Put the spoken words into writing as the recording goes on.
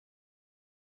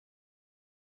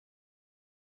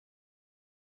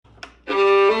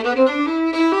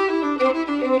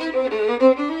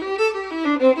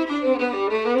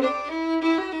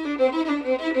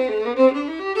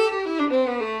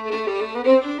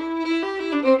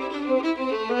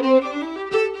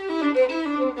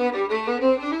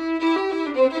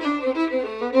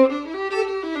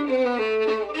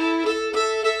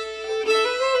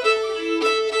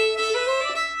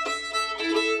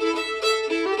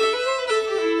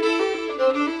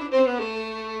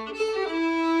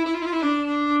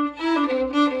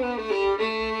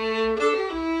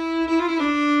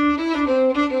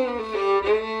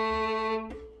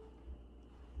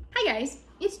Hi guys,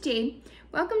 it's Jade.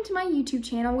 Welcome to my YouTube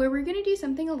channel where we're going to do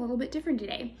something a little bit different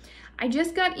today. I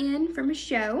just got in from a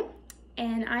show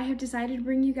and I have decided to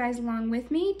bring you guys along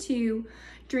with me to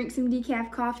drink some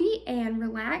decaf coffee and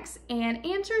relax and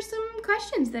answer some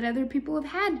questions that other people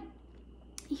have had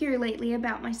here lately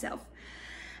about myself.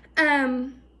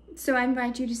 So I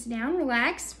invite you to sit down,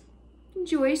 relax,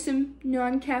 enjoy some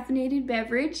non-caffeinated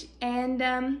beverage,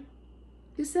 and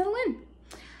just settle in.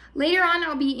 Later on,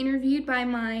 I'll be interviewed by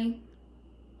my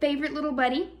favorite little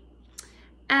buddy,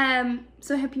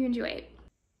 so I hope you enjoy it.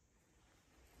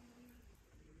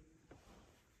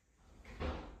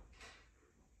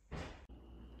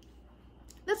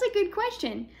 That's a good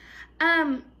question.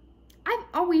 I've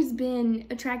always been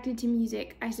attracted to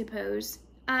music, I suppose.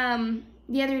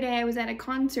 The other day I was at a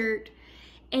concert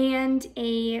and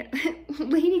a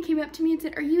lady came up to me and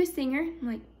said, "Are you a singer?" I'm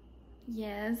like,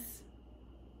 "Yes."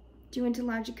 "Do you want to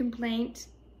lodge a complaint?"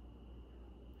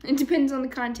 It depends on the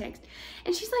context.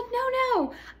 And she's like,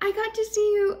 no, I got to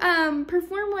see you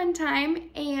perform one time,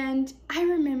 and I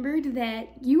remembered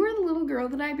that you were the little girl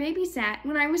that I babysat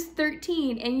when I was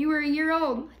 13 and you were a year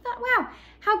old. I thought, wow,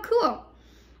 how cool.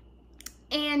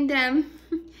 And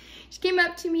she came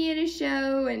up to me at a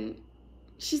show and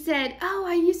she said, "Oh,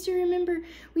 I used to remember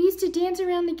we used to dance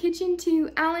around the kitchen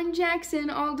to Alan Jackson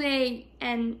all day."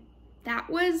 And that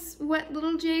was what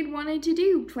little Jade wanted to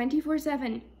do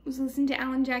 24/7, was listen to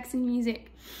Alan Jackson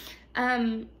music.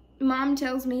 Mom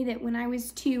tells me that when I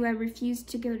was 2, I refused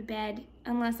to go to bed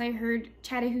unless I heard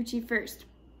Chattahoochee first.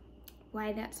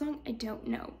 Why that song? I don't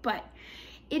know, but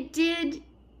it did.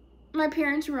 My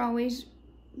parents were always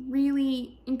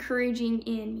really encouraging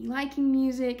in me liking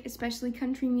music, especially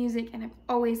country music, and I've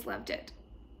always loved it.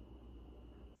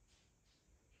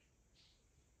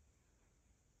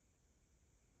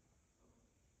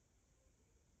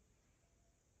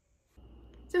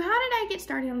 So how did I get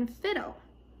started on the fiddle?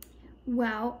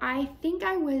 Well, I think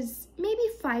I was maybe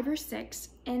 5 or 6,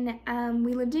 and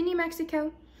we lived in New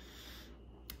Mexico,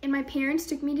 and my parents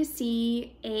took me to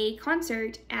see a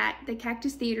concert at the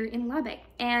Cactus Theater in Lubbock.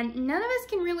 And none of us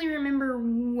can really remember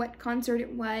what concert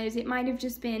it was. It might have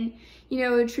just been, you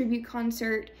know, a tribute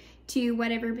concert to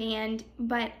whatever band,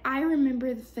 but I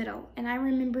remember the fiddle, and I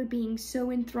remember being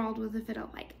so enthralled with the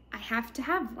fiddle. Like, I have to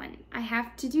have one. I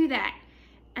have to do that.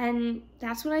 And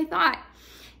that's what I thought.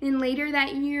 And later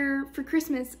that year for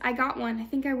Christmas, I got one. I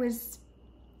think I was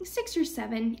 6 or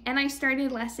 7, and I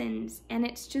started lessons, and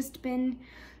it's just been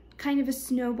kind of a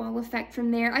snowball effect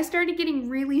from there. I started getting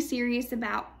really serious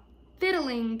about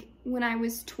fiddling when I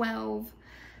was 12,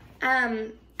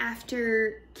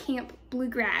 after Camp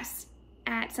Bluegrass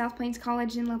at South Plains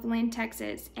College in Loveland,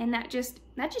 Texas, and that just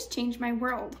changed my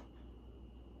world.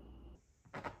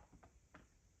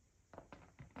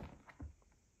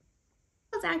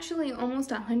 It's actually almost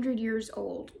 100 years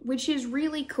old, which is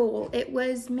really cool. It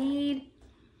was made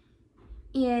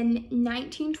in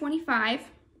 1925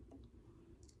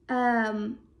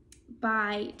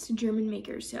 by, it's a German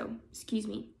maker, so excuse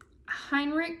me,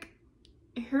 Heinrich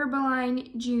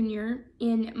Herbelein Jr.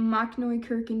 in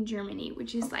Machneukirchen, Germany,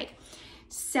 which is like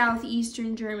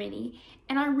southeastern Germany,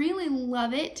 and I really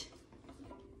love it.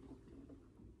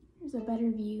 Here's a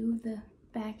better view of the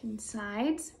back and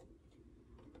sides.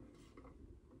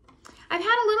 I've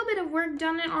had a little bit of work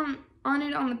done on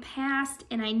it on the past,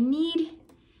 and I need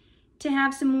to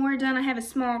have some more done. I have a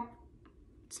small,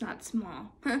 it's not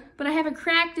small, but I have a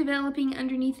crack developing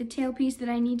underneath the tailpiece that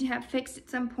I need to have fixed at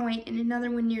some point, and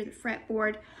another one near the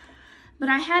fretboard. But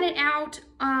I had it out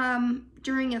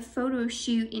during a photo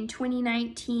shoot in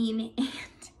 2019, and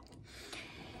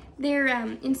they're,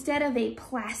 instead of a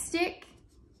plastic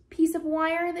piece of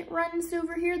wire that runs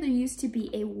over here, there used to be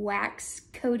a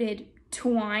wax-coated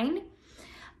twine.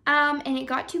 And it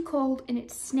got too cold and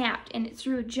it snapped, and it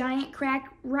threw a giant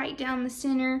crack right down the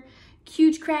center,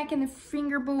 huge crack in the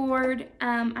fingerboard.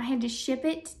 I had to ship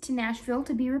it to Nashville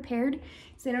to be repaired,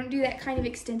 so I don't do that kind of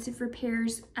extensive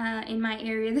repairs in my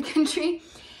area of the country.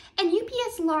 And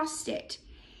UPS lost it.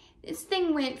 This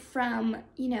thing went from,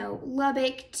 you know,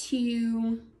 Lubbock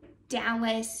to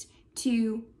Dallas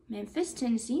to Memphis,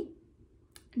 Tennessee,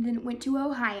 and then it went to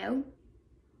Ohio,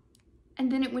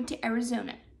 and then it went to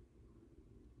Arizona,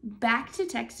 back to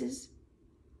Texas,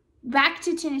 back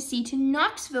to Tennessee, to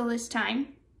Knoxville this time,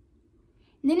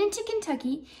 and then into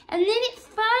Kentucky, and then it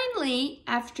finally,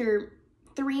 after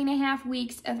 3.5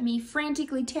 weeks of me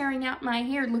frantically tearing out my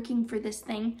hair looking for this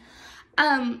thing,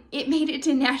 it made it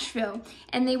to Nashville,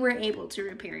 and they were able to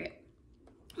repair it.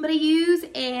 But I use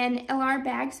an LR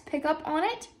Bags pickup on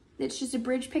it. It's just a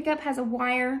bridge pickup, has a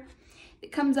wire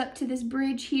that comes up to this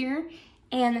bridge here,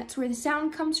 and that's where the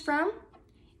sound comes from.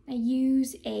 I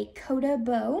use a Coda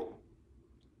bow,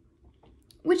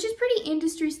 which is pretty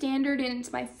industry standard, and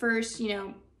it's my first,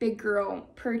 big girl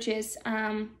purchase.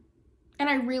 And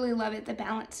I really love it. The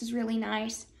balance is really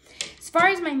nice. As far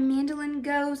as my mandolin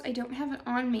goes, I don't have it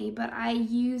on me, but I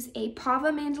use a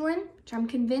Pava mandolin, which I'm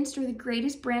convinced are the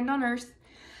greatest brand on earth.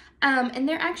 And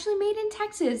they're actually made in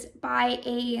Texas by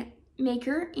a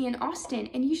maker in Austin,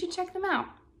 and you should check them out.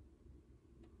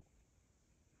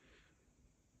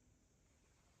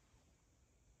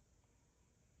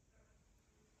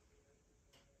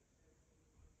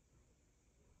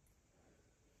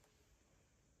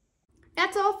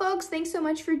 That's all, folks. Thanks so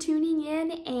much for tuning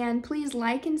in, and please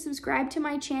like and subscribe to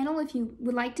my channel if you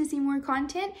would like to see more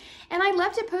content, and I'd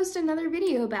love to post another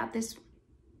video about this.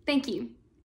 Thank you.